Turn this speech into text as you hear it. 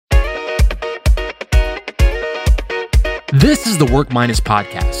This is the Work Minus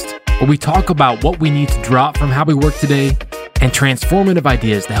podcast, where we talk about what we need to drop from how we work today and transformative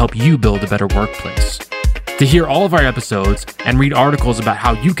ideas to help you build a better workplace. To hear all of our episodes and read articles about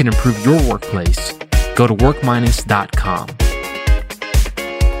how you can improve your workplace, go to workminus.com.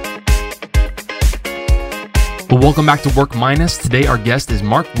 Well, welcome back to Work Minus. Today, our guest is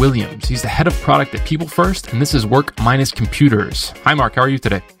Mark Williams. He's the head of product at People First, and this is Work Minus Computers. Hi, Mark. How are you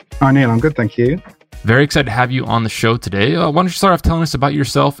today? Hi, Neil. I'm good, thank you. Very excited to have you on the show today. Why don't you start off telling us about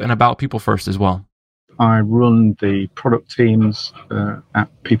yourself and about People First as well? I run the product teams at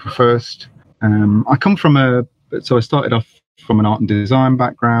People First. I come from I started off from an art and design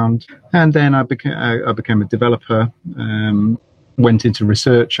background, and then I became a developer. Went into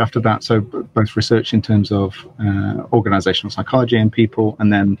research after that, so both research in terms of organizational psychology in people,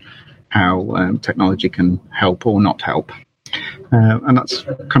 and then how technology can help or not help. And that's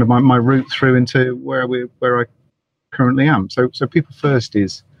kind of my route through into where I currently am. So People First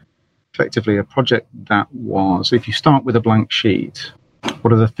is effectively a project that was, if you start with a blank sheet,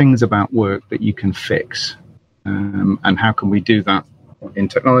 what are the things about work that you can fix, and how can we do that in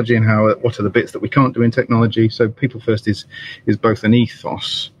technology, and what are the bits that we can't do in technology? So People First is both an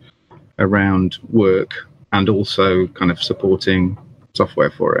ethos around work and also kind of supporting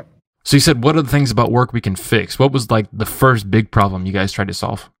software for it. So you said, what are the things about work we can fix? What was like the first big problem you guys tried to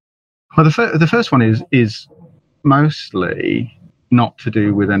solve? Well, the first one is mostly not to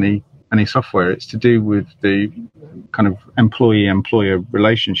do with any software. It's to do with the kind of employee-employer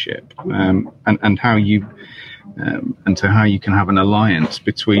relationship, and how you how you can have an alliance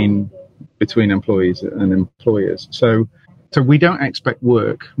between employees and employers. So we don't expect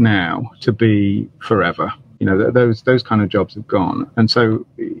work now to be forever. You know, those kind of jobs have gone, and so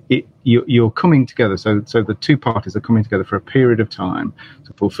you're coming together. So the two parties are coming together for a period of time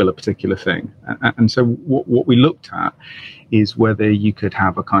to fulfill a particular thing. And so what we looked at is whether you could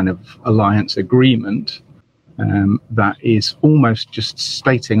have a kind of alliance agreement that is almost just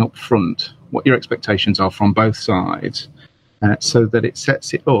stating up front what your expectations are from both sides, so that it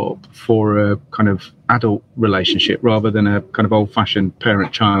sets it up for a kind of adult relationship rather than a kind of old-fashioned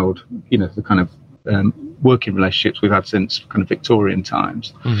parent-child, you know, the kind of working relationships we've had since kind of Victorian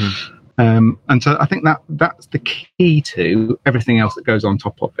times. Mm-hmm. And so I think that's the key to everything else that goes on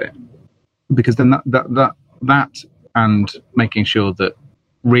top of it, because then that and making sure that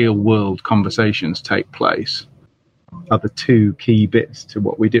real world conversations take place are the two key bits to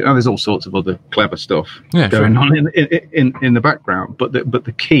what we do. And there's all sorts of other clever stuff going on in the background, but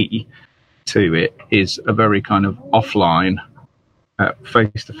the key to it is a very kind of offline,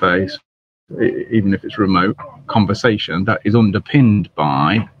 face-to-face, even if it's remote, conversation that is underpinned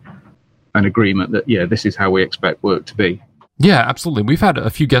by an agreement that, this is how we expect work to be. Yeah, absolutely. We've had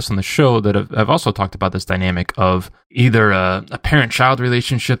a few guests on the show that have also talked about this dynamic of either a parent-child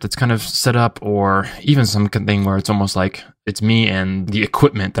relationship that's kind of set up, or even something where it's almost like it's me and the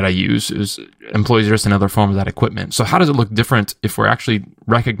equipment that I use is employees are just another form of that equipment. So how does it look different if we're actually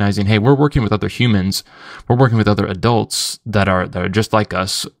recognizing, hey, we're working with other humans, we're working with other adults that are just like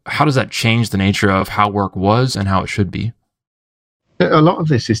us? How does that change the nature of how work was and how it should be? A lot of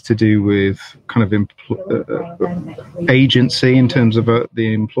this is to do with kind of agency in terms of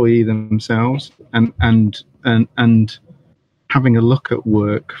the employee themselves, and having a look at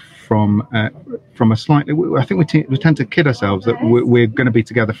work from a slightly. I think we tend to kid ourselves that we're going to be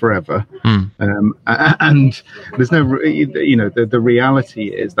together forever, and there's no, you know, the reality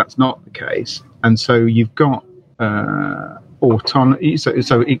is that's not the case, and so you've got autonomy.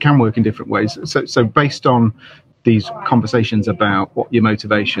 So it can work in different ways. So based on these conversations about what your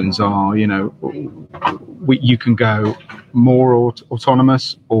motivations are, you know, you can go more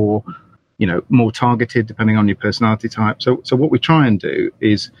autonomous or, you know, more targeted depending on your personality type. So what we try and do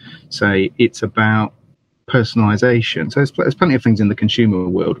is say it's about personalization. So there's plenty of things in the consumer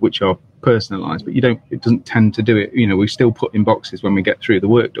world which are personalized, but it doesn't tend to do it. You know, we still put in boxes when we get through the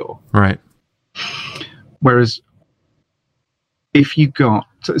work door. Right. Whereas if you got,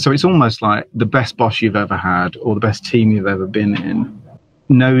 so it's almost like the best boss you've ever had or the best team you've ever been in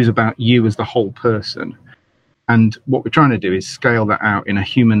knows about you as the whole person. And what we're trying to do is scale that out in a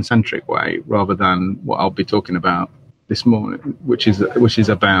human-centric way rather than what I'll be talking about this morning, which is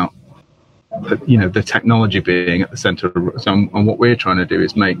about, you know, the technology being at the center of it. And what we're trying to do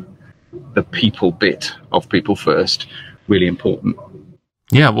is make the people bit of People First really important.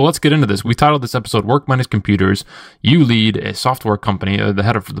 Yeah, well, let's get into this. We titled this episode Work Minus Computers. You lead a software company, the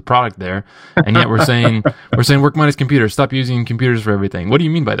head of the product there, and yet we're saying Work Minus Computers. Stop using computers for everything. What do you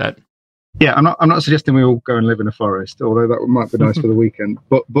mean by that? Yeah, I'm not suggesting we all go and live in a forest, although that might be nice for the weekend.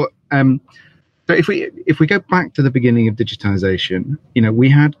 But So if we go back to the beginning of digitization, we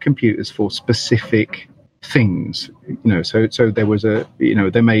had computers for specific things. So there was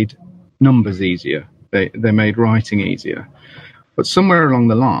they made numbers easier. They made writing easier. But somewhere along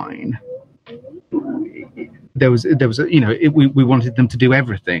the line, there was we wanted them to do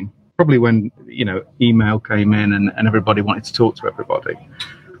everything. Probably when email came in and everybody wanted to talk to everybody.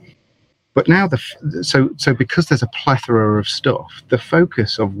 But now so because there's a plethora of stuff, the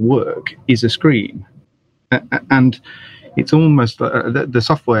focus of work is a screen, and it's almost the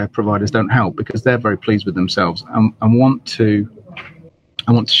software providers don't help because they're very pleased with themselves and want to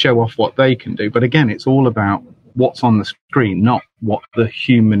show off what they can do. But again, it's all about what's on the screen, not what the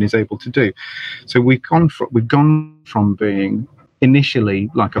human is able to do. So we've gone from being initially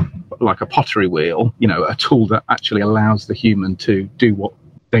like a pottery wheel, a tool that actually allows the human to do what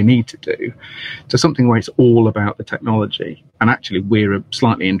they need to do, to something where it's all about the technology. And actually we're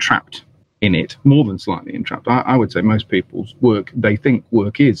slightly entrapped in it, more than slightly entrapped. I would say most people's work, they think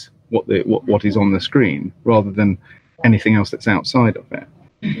work is what is on the screen rather than anything else that's outside of it.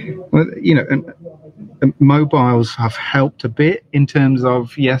 And mobiles have helped a bit in terms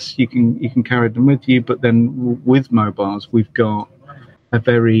of, yes, you can carry them with you, but then with mobiles we've got a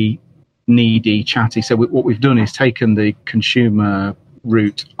very needy, chatty. So what we've done is taken the consumer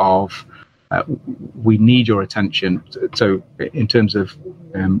route of we need your attention. So in terms of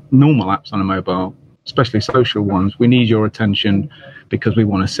normal apps on a mobile, especially social ones, we need your attention because we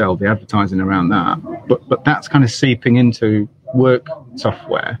want to sell the advertising around that. But that's kind of seeping into work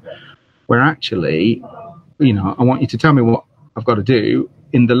software, where actually, I want you to tell me what I've got to do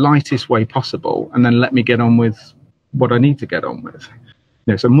in the lightest way possible, and then let me get on with what I need to get on with.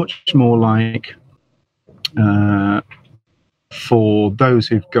 So much more like for those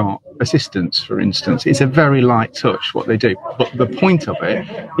who've got assistants, for instance, it's a very light touch what they do. But the point of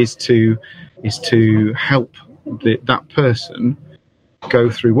it is to help that person go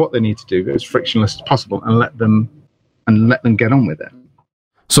through what they need to do as frictionless as possible, and let them get on with it.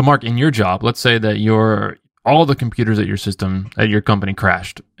 So, Mark, in your job, let's say that all the computers at your company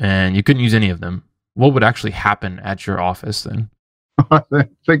crashed, and you couldn't use any of them. What would actually happen at your office then? I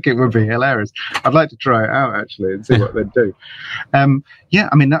think it would be hilarious. I'd like to try it out actually and see what they'd do.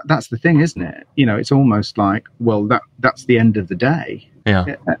 That's the thing, isn't it? It's almost like, well, that's the end of the day.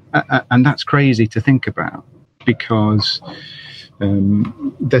 Yeah. And that's crazy to think about, because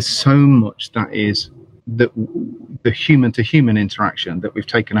there's so much that is the human to human interaction that we've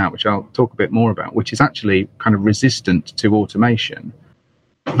taken out, which I'll talk a bit more about, which is actually kind of resistant to automation,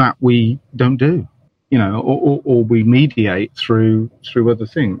 that we don't do. Or we mediate through other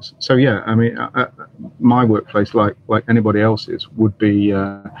things. So my workplace, like anybody else's, would be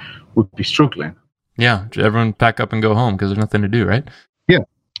struggling. Yeah, everyone pack up and go home because there's nothing to do, right?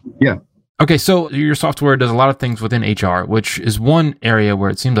 Yeah. Okay, so your software does a lot of things within HR, which is one area where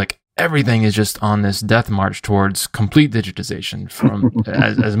it seems like everything is just on this death march towards complete digitization. From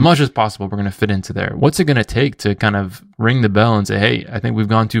as much as possible, we're going to fit into there. What's it going to take to kind of ring the bell and say, hey, I think we've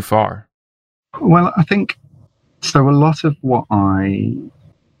gone too far? Well, I think so. A lot of what I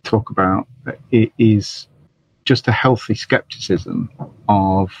talk about is just a healthy skepticism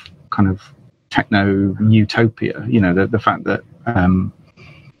of kind of techno utopia. The fact that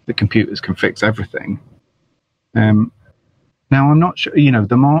the computers can fix everything. Now, I'm not sure.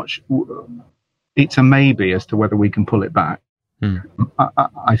 The march, it's a maybe as to whether we can pull it back.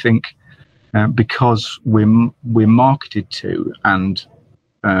 I think because we're marketed to, and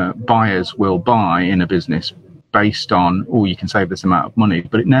buyers will buy in a business based on, you can save this amount of money,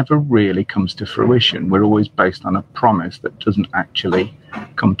 but it never really comes to fruition. We're always based on a promise that doesn't actually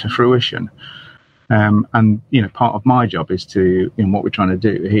come to fruition. And part of my job is what we're trying to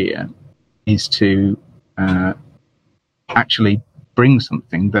do here is to actually bring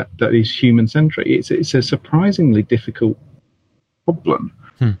something that is human centric. It's a surprisingly difficult problem,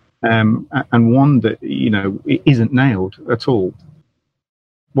 and one that it isn't nailed at all.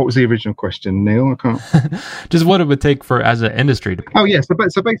 What was the original question, Neil? I can't. Just what it would take for as an industry to. Oh, yeah. So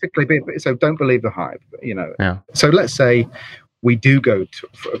basically, don't believe the hype. Yeah. So let's say we do go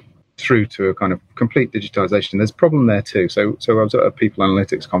through to a kind of complete digitization. There's a problem there too. So I was at a people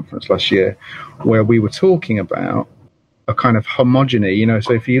analytics conference last year where we were talking about a kind of homogeny.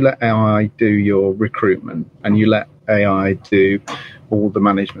 So if you let AI do your recruitment and you let AI do all the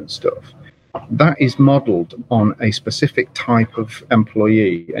management stuff, that is modeled on a specific type of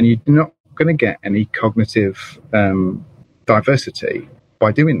employee, and you're not going to get any cognitive diversity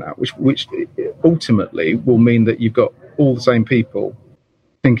by doing that, which ultimately will mean that you've got all the same people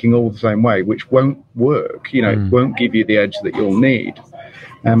thinking all the same way, which won't work. It won't give you the edge that you'll need.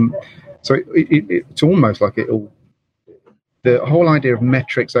 So it's almost like the whole idea of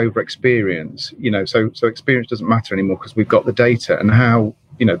metrics over experience, so experience doesn't matter anymore because we've got the data, and how,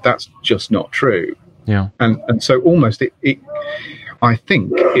 that's just not true. Yeah. And so almost I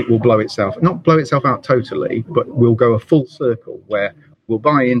think it will not blow itself out totally, but we'll go a full circle where we'll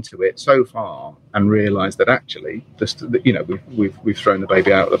buy into it so far and realize that actually, we've thrown the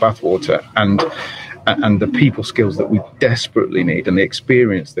baby out of the bathwater, and the people skills that we desperately need and the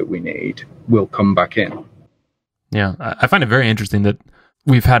experience that we need will come back in. Yeah, I find it very interesting that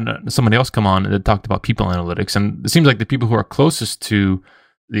we've had somebody else come on that talked about people analytics, and it seems like the people who are closest to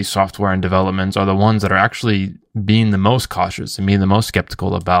these software and developments are the ones that are actually being the most cautious and being the most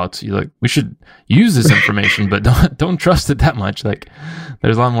skeptical about, like, we should use this information, but don't trust it that much. Like,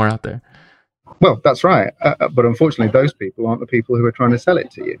 there's a lot more out there. Well, that's right. But unfortunately, those people aren't the people who are trying to sell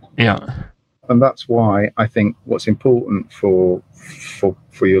it to you. Yeah. And that's why I think what's important for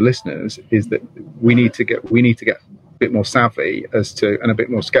your listeners is that we need to get a bit more savvy and a bit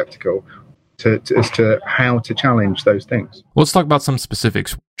more skeptical as to how to challenge those things. Let's talk about some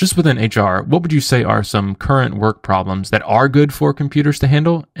specifics. Just within HR, what would you say are some current work problems that are good for computers to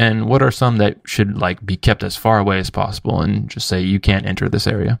handle, and what are some that should be kept as far away as possible and just say you can't enter this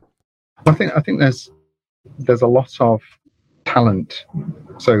area? I think there's a lot of talent.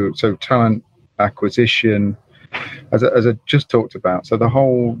 So talent acquisition, as I just talked about. So the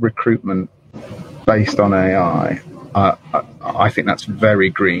whole recruitment based on AI, I think that's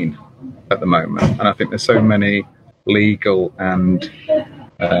very green at the moment, and I think there's so many legal and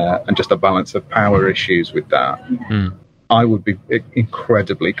just a balance of power issues with that. I would be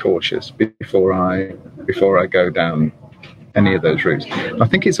incredibly cautious before I go down any of those routes. I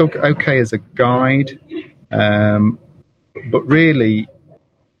think it's okay as a guide, but really,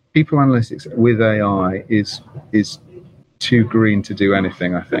 people analytics with AI is too green to do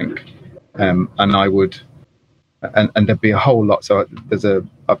anything, I think, and I would. And there'd be a whole lot. So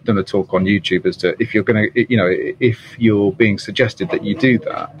I've done a talk on YouTube as to if you're being suggested that you do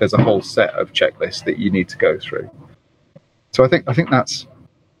that, there's a whole set of checklists that you need to go through. So I think that's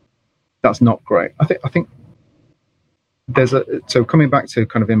not great. I think so coming back to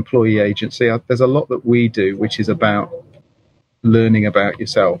kind of employee agency, there's a lot that we do which is about learning about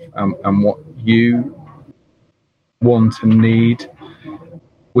yourself and what you want and need,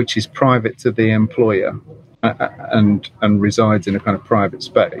 which is private to the employer. And resides in a kind of private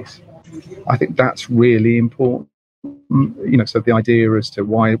space. I think that's really important. So the idea as to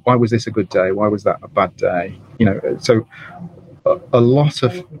why was this a good day? Why was that a bad day? So a lot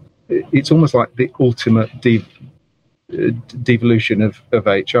of it's almost like the ultimate devolution of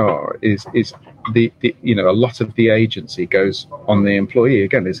HR is the a lot of the agency goes on the employee.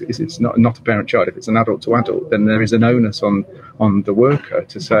 Again, it's not a parent-child. If it's an adult to adult, then there is an onus on the worker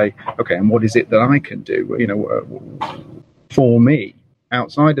to say, okay, and what is it that I can do, for me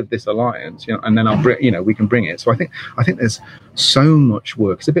outside of this alliance, and then I'll bring, we can bring it. So I think there's so much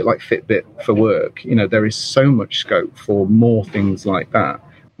work. It's a bit like Fitbit for work. There is so much scope for more things like that,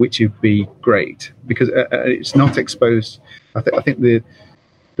 which would be great because it's not exposed. I think the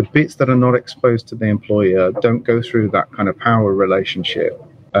bits that are not exposed to the employer don't go through that kind of power relationship.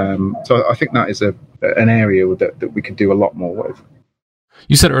 So I think that is an area that we could do a lot more with.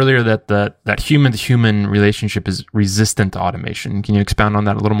 You said earlier that human-to-human relationship is resistant to automation. Can you expound on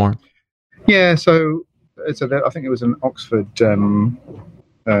that a little more? Yeah, so I think it was an Oxford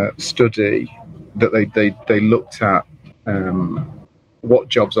study that they looked at what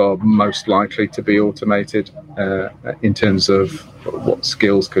jobs are most likely to be automated in terms of what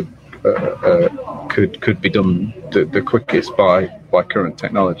skills could be done the quickest by current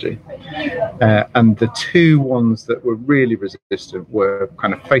technology. And the two ones that were really resistant were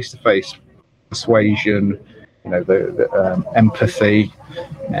kind of face-to-face persuasion, the empathy,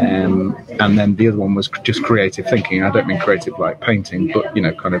 and then the other one was just creative thinking. I don't mean creative like painting, but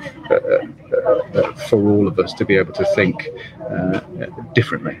kind of for all of us to be able to think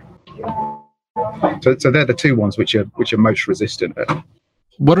differently. So they're the two ones which are most resistant.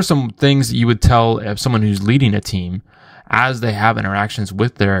 What are some things that you would tell someone who's leading a team as they have interactions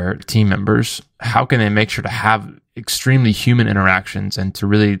with their team members? How can they make sure to have extremely human interactions and to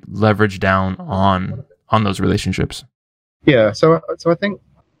really leverage down on those relationships? Yeah, so I think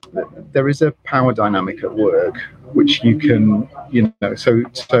there is a power dynamic at work which you can,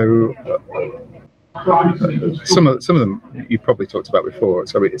 some of them you probably talked about before.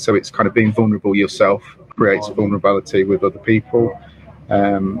 So it's kind of being vulnerable yourself creates vulnerability with other people.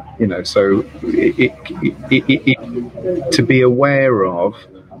 So to be aware of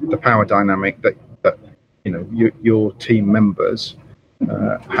the power dynamic that your team members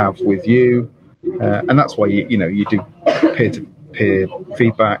have with you, and that's why you do peer-to-peer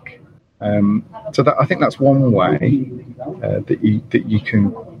feedback. So that I think that's one way that you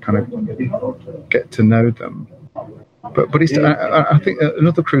can kind of get to know them. But it's, I think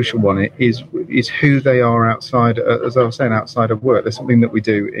another crucial one is who they are outside. As I was saying, outside of work, there's something that we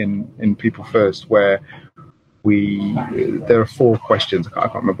do in People First where there are 4 questions. I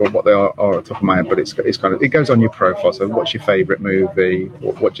can't remember what they are at the top of my head, but it's kind of, it goes on your profile. So, what's your favourite movie?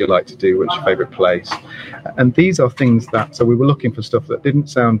 What do you like to do? What's your favourite place? And these are things that. So we were looking for stuff that didn't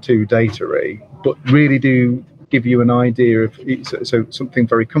sound too data-y, but really do give you an idea of so something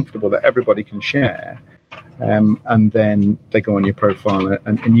very comfortable that everybody can share. And then they go on your profile,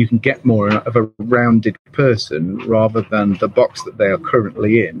 and you can get more of a rounded person rather than the box that they are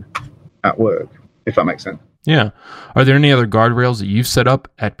currently in at work, if that makes sense. Yeah. Are there any other guardrails that you've set up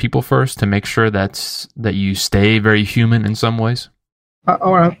at People First to make sure that you stay very human in some ways?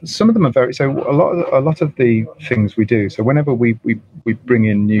 Some of them are very. So a lot of the things we do. So whenever we bring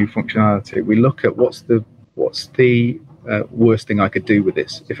in new functionality, we look at what's the worst thing I could do with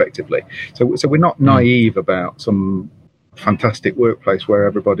this effectively. So we're not naive about some fantastic workplace where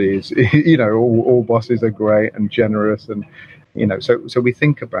everybody is, all bosses are great and generous, and so we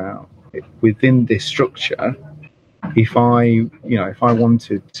think about it within this structure. If I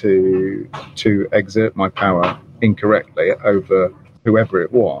wanted to exert my power incorrectly over whoever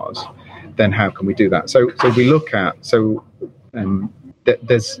it was, then how can we do that? So we look at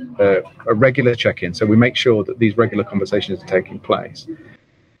there's a regular check-in, so we make sure that these regular conversations are taking place,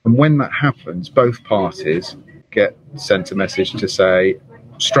 and when that happens, both parties get sent a message to say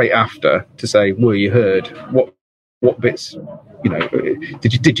straight after to say, were you heard? What bits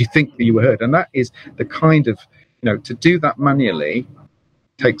did you think that you were heard? And that is the kind of to do that manually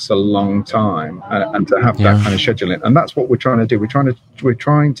takes a long time, and to have that kind of scheduling, and that's what we're trying to do. We're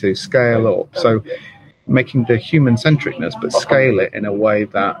trying to scale up, so making the human centricness, but scale it in a way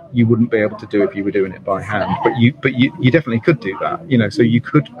that you wouldn't be able to do if you were doing it by hand. But you definitely could do that. So you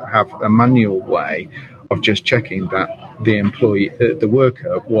could have a manual way of just checking that the employee, the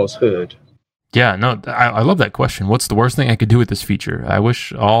worker, was heard. Yeah, no, I love that question. What's the worst thing I could do with this feature? I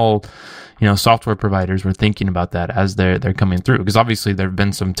wish all, software providers were thinking about that as they're coming through, because obviously there have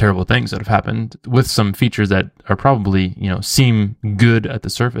been some terrible things that have happened with some features that are probably, seem good at the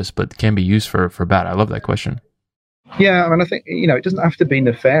surface, but can be used for bad. I love that question. Yeah, I mean, I think it doesn't have to be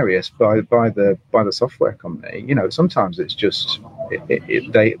nefarious by the software company. Sometimes it's just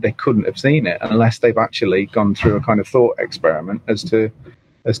they couldn't have seen it unless they've actually gone through a kind of thought experiment as to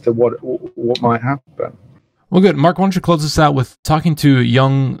what might happen. Well, good. Mark, why don't you close this out with talking to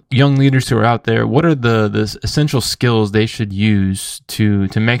young leaders who are out there? What are the essential skills they should use to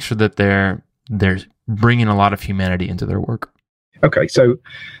make sure that they're bringing a lot of humanity into their work? Okay, so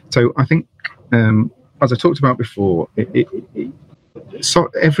I think as I talked about before, so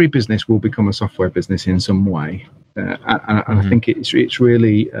every business will become a software business in some way, and I think it's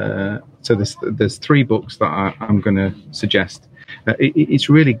really so. There's 3 books that I'm going to suggest. It's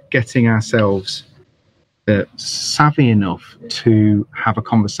really getting ourselves savvy enough to have a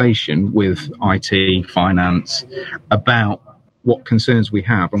conversation with IT, finance, about what concerns we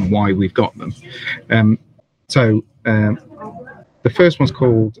have and why we've got them. The first one's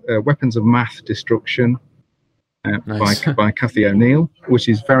called Weapons of Math Destruction by Cathy O'Neil, which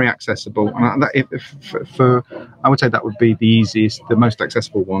is very accessible. And I would say that would be the easiest, the most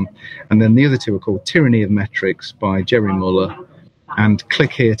accessible one. And then the other 2 are called Tyranny of Metrics by Jerry Muller and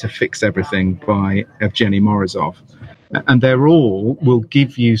Click Here to Fix Everything by Evgeny Morozov. And they're all will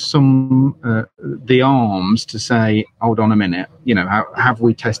give you some the arms to say, hold on a minute, have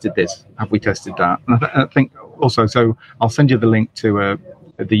we tested this? Have we tested that? And I think also, so I'll send you the link to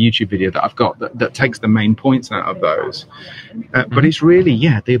the YouTube video that I've got that takes the main points out of those. But it's really,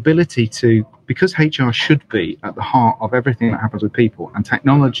 the ability to, because HR should be at the heart of everything that happens with people, and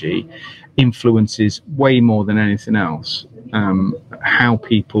technology influences way more than anything else how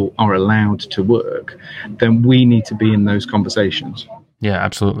people are allowed to work, then we need to be in those conversations. Yeah,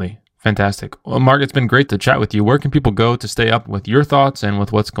 absolutely. Fantastic. Well, Mark, it's been great to chat with you. Where can people go to stay up with your thoughts and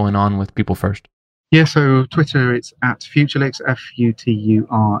with what's going on with People First? Yeah, so Twitter, it's at Futurelix,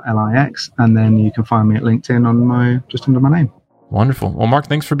 Futurlix, and then you can find me at LinkedIn just under my name. Wonderful. Well, Mark,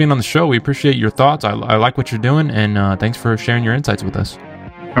 thanks for being on the show. We appreciate your thoughts. I like what you're doing, and thanks for sharing your insights with us.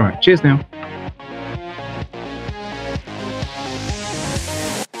 All right. Cheers now.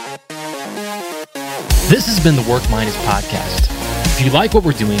 This has been the Work Minus podcast. If you like what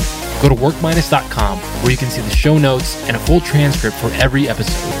we're doing, go to workminus.com where you can see the show notes and a full transcript for every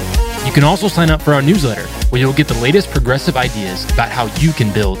episode. You can also sign up for our newsletter, where you'll get the latest progressive ideas about how you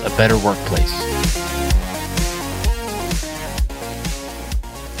can build a better workplace.